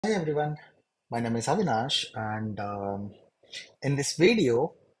Hi everyone, my name is Avinash, and in this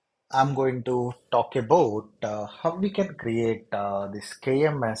video, I'm going to talk about how we can create this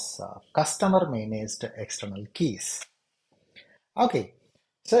KMS customer managed external keys. Okay,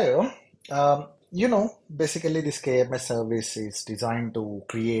 so basically, this KMS service is designed to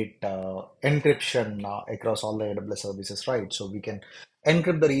create encryption across all the AWS services, right? So we can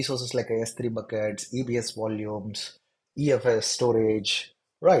encrypt the resources like S3 buckets, EBS volumes, EFS storage,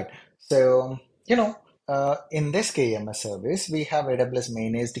 right? So, in this KMS service, we have AWS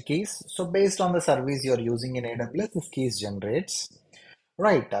managed keys. So based on the service you're using in AWS, this keys generates.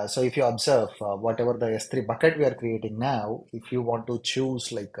 Right. So if you observe whatever the S3 bucket we are creating now, if you want to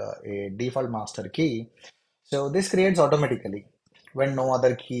choose like a default master key, so this creates automatically. When no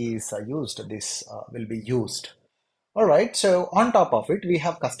other keys are used, this will be used. All right. So on top of it, we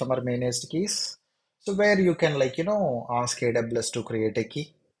have customer managed keys. So where you can ask AWS to create a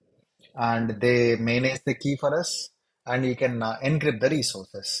key and they manage the key for us and you can encrypt the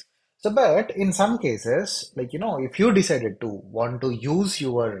resources. So but in some cases, if you decided to want to use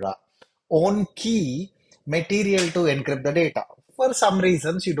your own key material to encrypt the data, for some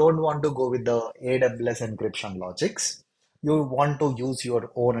reasons you don't want to go with the AWS encryption logics, you want to use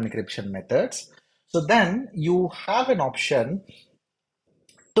your own encryption methods, so then you have an option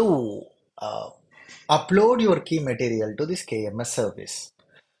to uh, upload your key material to this KMS service.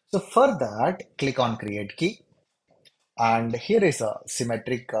 So for that, click on create key. And here is a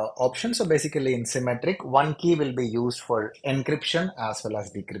symmetric option. So basically in symmetric, one key will be used for encryption as well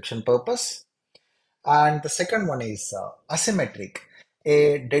as decryption purpose. And the second one is asymmetric,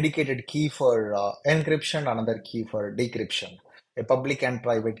 a dedicated key for encryption, another key for decryption. A public and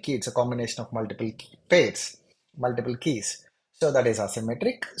private key, it's a combination of multiple pairs, multiple keys. So that is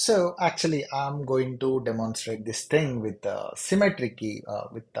asymmetric. So actually, I'm going to demonstrate this thing with symmetric key,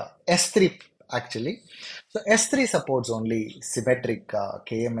 with the S3 actually. So S3 supports only symmetric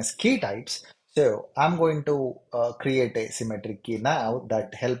KMS key types. So I'm going to create a symmetric key now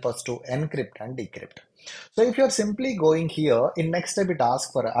that help us to encrypt and decrypt. So if you're simply going here, in next step it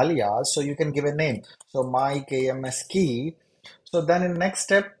asks for alias, so you can give a name. So my KMS key. So then in next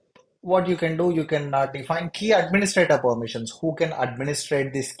step, what you can do, you can define key administrator permissions, who can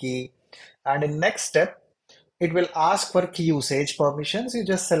administrate this key. And in next step, it will ask for key usage permissions. You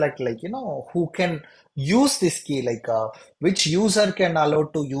just select who can use this key, which user can allow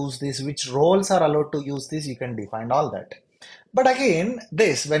to use this, which roles are allowed to use this. You can define all that. But again,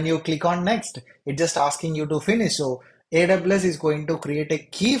 this, when you click on next, it's just asking you to finish. So AWS is going to create a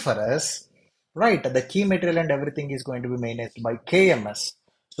key for us, right? The key material and everything is going to be managed by KMS.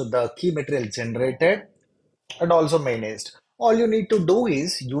 So the key material generated and also managed. All you need to do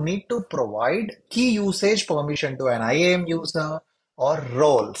is you need to provide key usage permission to an IAM user or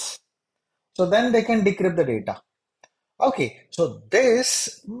roles. So then they can decrypt the data. Okay, so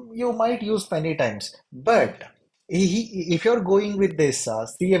this you might use many times, but if you're going with this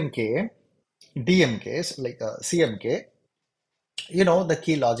CMK, DMKs, CMK, the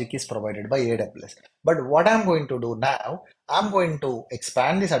key logic is provided by AWS. But what I'm going to do now, I'm going to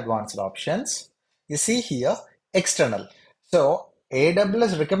expand these advanced options. You see here, external. So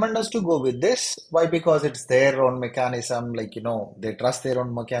AWS recommend us to go with this. Why? Because it's their own mechanism, they trust their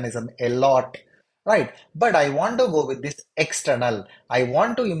own mechanism a lot, right? But I want to go with this external. I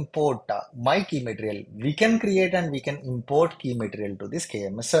want to import my key material. We can create and we can import key material to this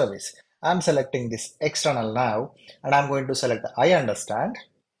KMS service. I'm selecting this external now and I'm going to select I understand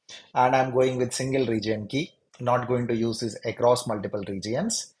and I'm going with single region key, not going to use this across multiple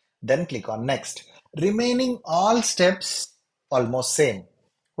regions. Then click on next. Remaining all steps almost same,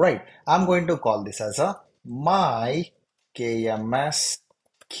 right? I'm going to call this as a my KMS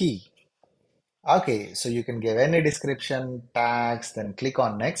key. Okay, so you can give any description, tags, then click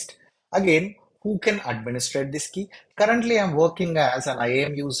on next. Again, who can administrate this key? Currently, I'm working as an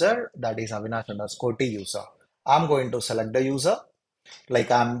IAM user, that is Avinash underscore T user. I'm going to select the user, like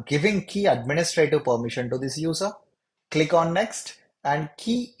I'm giving key administrative permission to this user. Click on next and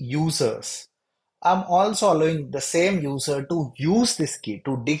key users. I'm also allowing the same user to use this key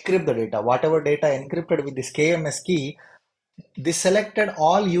to decrypt the data. Whatever data encrypted with this KMS key, the selected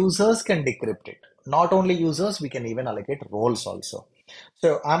all users can decrypt it. Not only users, we can even allocate roles also.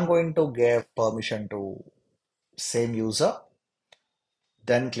 So I'm going to give permission to same user,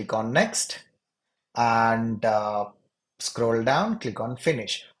 then click on next and scroll down, click on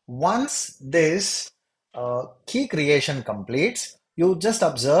finish. Once this key creation completes, you just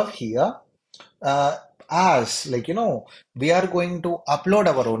observe here uh, as we are going to upload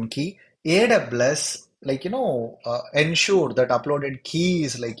our own key. AWS ensure that uploaded key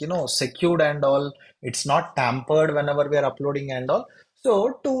is secured and all. It's not tampered whenever we are uploading and all.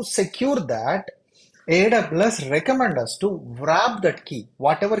 So to secure that, AWS recommend us to wrap that key,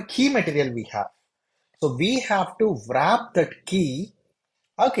 whatever key material we have. So we have to wrap that key.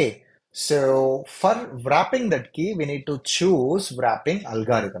 Okay, so for wrapping that key, we need to choose wrapping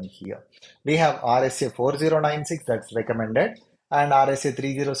algorithm here. We have RSA 4096 that's recommended, and RSA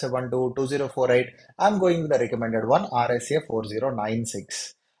 3072, 2048. I'm going with the recommended one, RSA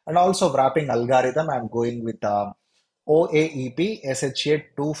 4096. And also wrapping algorithm, I'm going with OAEP SHA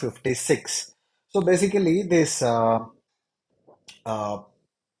 256. So basically, this uh,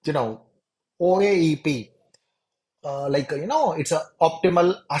 you know OAEP, it's a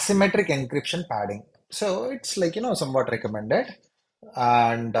optimal asymmetric encryption padding. So it's somewhat recommended,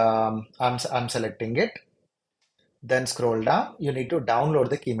 and I'm selecting it. Then scroll down, you need to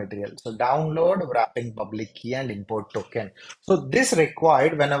download the key material. So download wrapping public key and import token. So this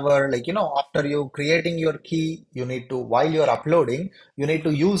required whenever, after you creating your key, you need to, while you're uploading, you need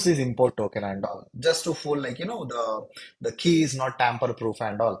to use this import token and all, just to full, the key is not tamper proof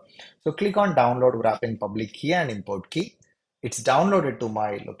and all. So click on download wrapping public key and import key. It's downloaded to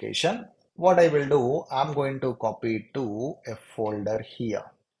my location. What I will do, I'm going to copy it to a folder here.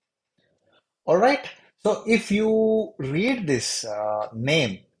 All right. So if you read this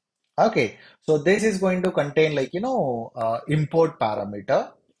name, okay, so this is going to contain import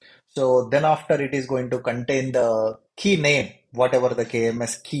parameter. So then after it is going to contain the key name, whatever the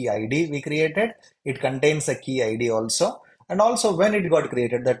KMS key ID we created, it contains a key ID also. And also when it got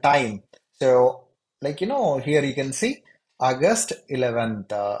created, the time. So here you can see August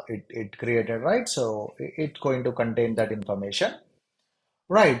 11th, it created, right? So it's going to contain that information.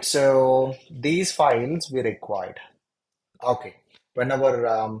 Right, so these files we required. Okay,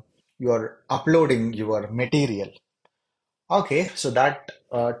 whenever you're uploading your material. Okay, so that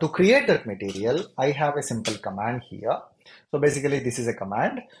to create that material, I have a simple command here. So basically, this is a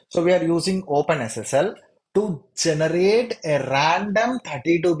command. So we are using OpenSSL to generate a random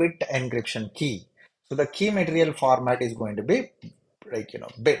 32-bit encryption key. So the key material format is going to be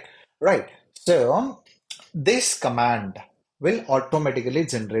bit, right? So this command will automatically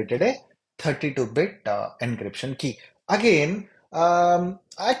generate a 32-bit encryption key. Again,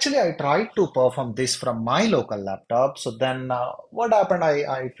 actually, I tried to perform this from my local laptop. So then what happened?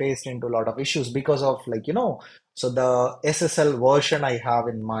 I faced into a lot of issues because of so the SSL version I have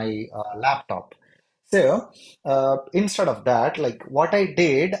in my laptop. So instead of that, like what I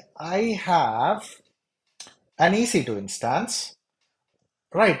did, I have an EC2 instance.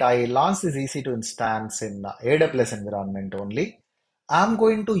 Right, I launched this EC2 instance in AWS environment only. I'm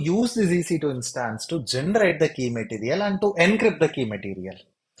going to use this EC2 instance to generate the key material and to encrypt the key material.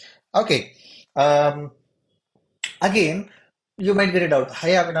 Okay. Um, Again, you might get it out. Hi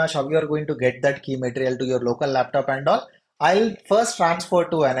Avinash, how you are going to get that key material to your local laptop and all? I'll first transfer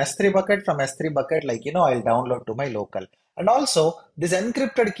to an S3 bucket. From S3 bucket, I'll download to my local. And also, this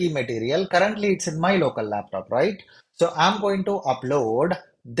encrypted key material, currently it's in my local laptop, right? So I'm going to upload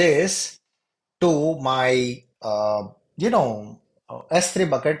this to my, S3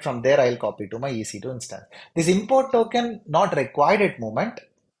 bucket. From there, I'll copy to my EC2 instance. This import token not required at moment.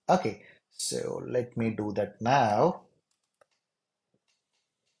 Okay, so let me do that now.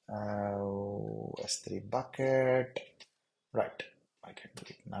 S3 bucket. Right, I can do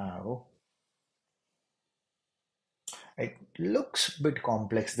it now. It looks a bit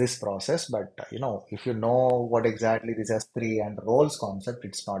complex, this process, but if you know what exactly this S3 and roles concept,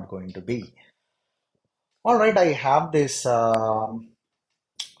 it's not going to be. All right, I have this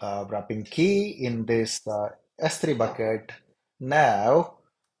wrapping key in this S3 bucket. Now,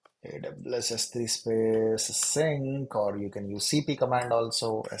 AWS S3 space sync, or you can use CP command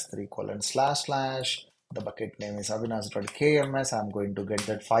also, S3 colon slash slash. The bucket name is avinash.kms. I'm going to get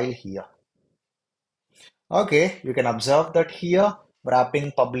that file here. Okay, you can observe that here,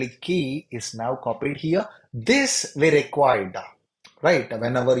 wrapping public key is now copied here. This we required, right?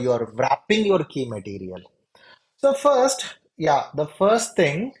 Whenever you are wrapping your key material. So first, yeah, the first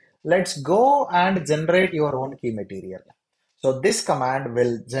thing, let's go and generate your own key material. So this command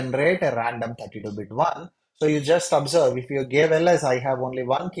will generate a random 32-bit one. So you just observe, if you gave ls, I have only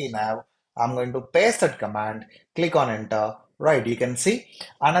one key now. I'm going to paste that command, click on enter. Right, you can see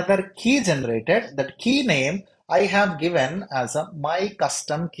another key generated. That key name I have given as a my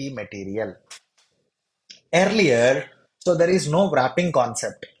custom key material. Earlier, so there is no wrapping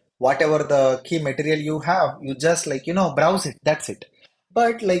concept. Whatever the key material you have, you just browse it. That's it.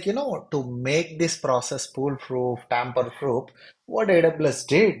 But to make this process foolproof, tamper-proof, what AWS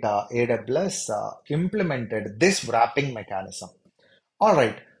did, AWS implemented this wrapping mechanism. All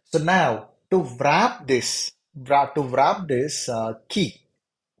right. So now to wrap this key,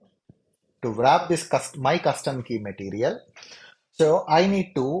 to wrap this my custom key material, so I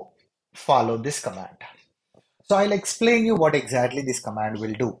need to follow this command. So I'll explain you what exactly this command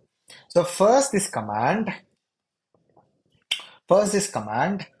will do. So first this command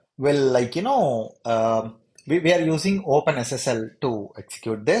will we are using OpenSSL to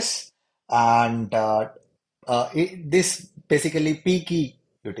execute this, and this basically P key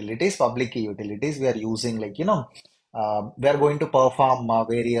utilities, public key utilities, we are using we are going to perform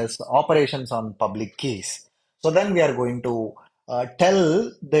various operations on public keys. So then we are going to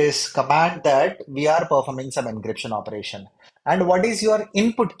tell this command that we are performing some encryption operation. And what is your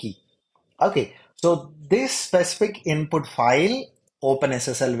input key? Okay, so this specific input file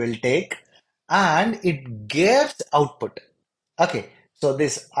OpenSSL will take and it gives output. Okay, so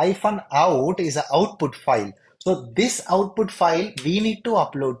this -out is an output file. So this output file we need to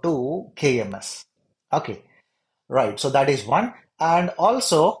upload to KMS. Okay, right. So that is one. And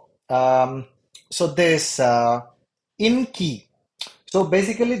also, so this in key. So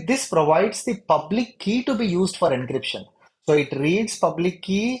basically, this provides the public key to be used for encryption. So it reads public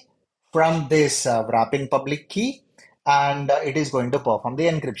key from this wrapping public key, and it is going to perform the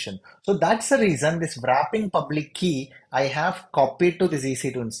encryption. So that's the reason this wrapping public key I have copied to this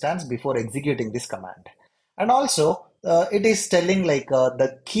EC2 instance before executing this command. And also, it is telling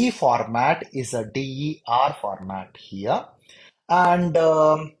the key format is a DER format here, and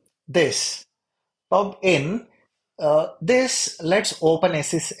this pub in this lets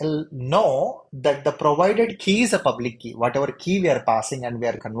OpenSSL know that the provided key is a public key. Whatever key we are passing and we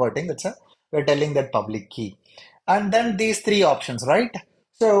are converting, we're telling that public key. And then these three options, right?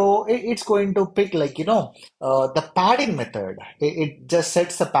 So it's going to pick the padding method. It just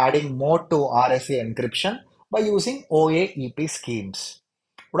sets the padding mode to RSA encryption by using OAEP schemes.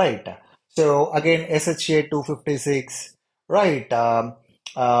 Right. So again, SHA 256, right?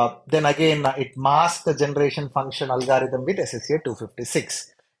 Then again, it masks the generation function algorithm with SHA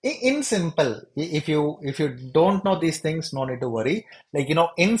 256. In simple, if you don't know these things, no need to worry.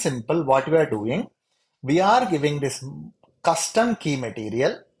 In simple, what we are doing, we are giving this custom key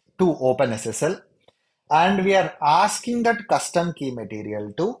material to OpenSSL, and we are asking that custom key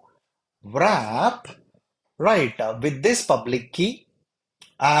material to wrap right with this public key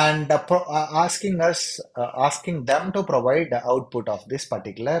and asking them to provide the output of this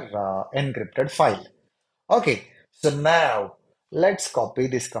particular encrypted file. Okay, so now let's copy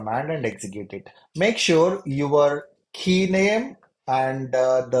this command and execute it. Make sure your key name and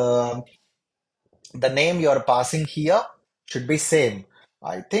the name you are passing here should be same.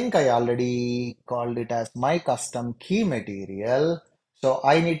 I think I already called it as my custom key material, so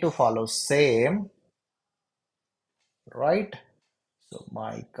I need to follow same, right? So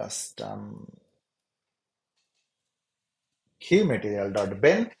my custom key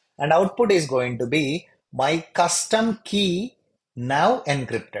material.bin, and output is going to be my custom key now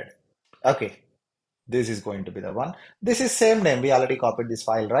encrypted. Okay, this is going to be the one. This is same name. We already copied this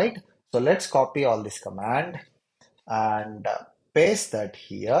file, right? So let's copy all this command and paste that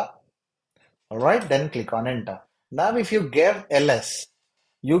here. All right, then click on enter. Now, if you give ls,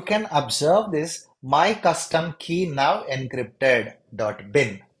 you can observe this my custom key now encrypted dot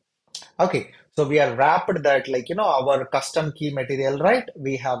bin. Okay, so we are wrapped that our custom key material, right?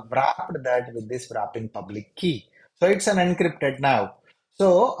 We have wrapped that with this wrapping public key. So it's an encrypted now.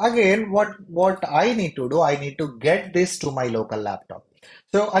 So again, what I need to do, I need to get this to my local laptop.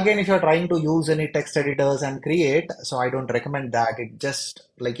 So again, if you're trying to use any text editors and create, so I don't recommend that. It just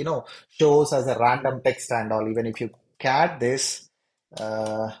shows as a random text and all. Even if you cat this,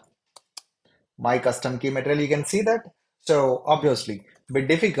 uh, my custom key material, you can see that. So obviously bit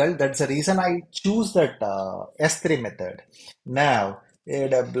difficult. That's the reason I choose that S3 method. Now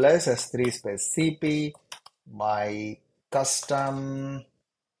AWS S3 space CP, my custom,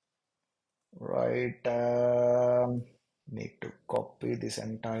 right? Need to copy this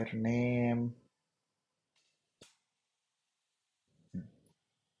entire name.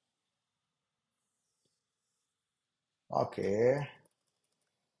 Okay,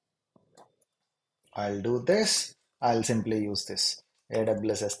 I'll do this. I'll simply use this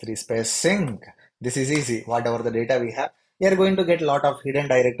AWS S3 space sync. This is easy. Whatever the data we have, we are going to get a lot of hidden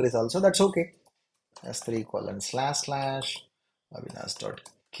directories also. That's okay. S3 colon slash slash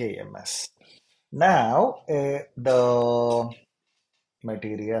Avinash.kms. Now, the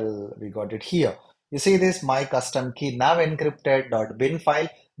material we got it here. You see this my custom key nav encrypted.bin file.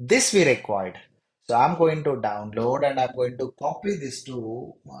 This we required. So I'm going to download and I'm going to copy this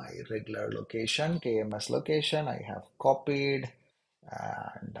to my regular location, KMS location. I have copied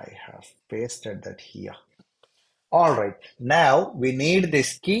and I have pasted that here. All right, now we need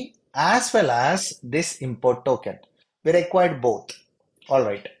this key as well as this import token. We required both. All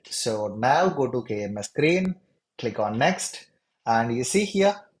right, so now go to KMS screen, click on next, and you see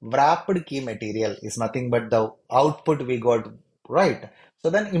here wrapped key material is nothing but the output we got, right? So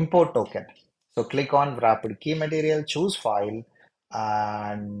then import token. So click on wrapped key material, choose file,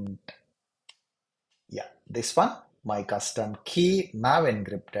 and yeah, this one, my custom key nav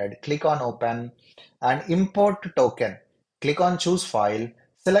encrypted. Click on open and import token. Click on choose file,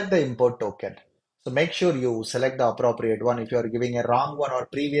 select the import token. So make sure you select the appropriate one. If you are giving a wrong one or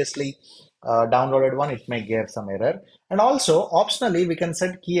previously downloaded one, it may give some error. And also, optionally, we can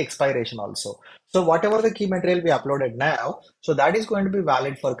set key expiration also. So whatever the key material we uploaded now, so that is going to be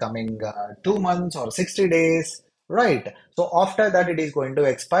valid for coming 2 months or 60 days. Right. So after that, it is going to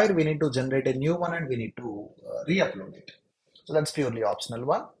expire. We need to generate a new one and we need to re-upload it. So that's purely optional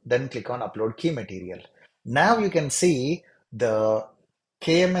one. Then click on upload key material. Now you can see the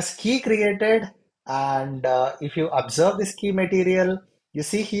KMS key created. And if you observe this key material, you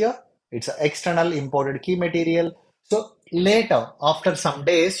see here, it's an external imported key material. So later, after some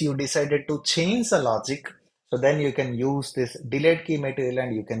days, you decided to change the logic. So then you can use this delayed key material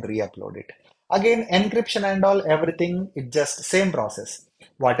and you can re-upload it. Again, encryption and all, everything, it's just same process.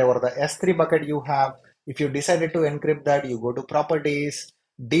 Whatever the S3 bucket you have, if you decided to encrypt that, you go to properties,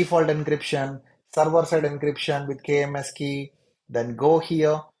 default encryption, server-side encryption with KMS key, then go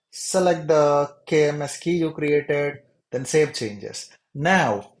here, select the KMS key you created, then save changes.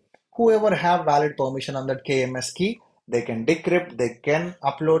 Now, whoever have valid permission on that KMS key, they can decrypt, they can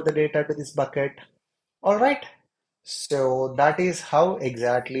upload the data to this bucket. All right. So that is how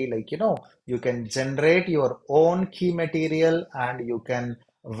exactly, you can generate your own key material and you can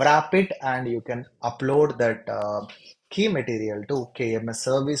wrap it and you can upload that key material to KMS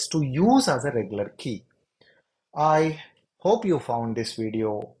service to use as a regular key. I hope you found this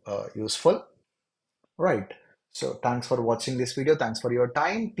video useful. Right. So thanks for watching this video. Thanks for your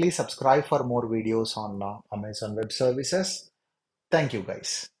time. Please subscribe for more videos on Amazon Web Services. Thank you,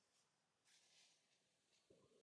 guys.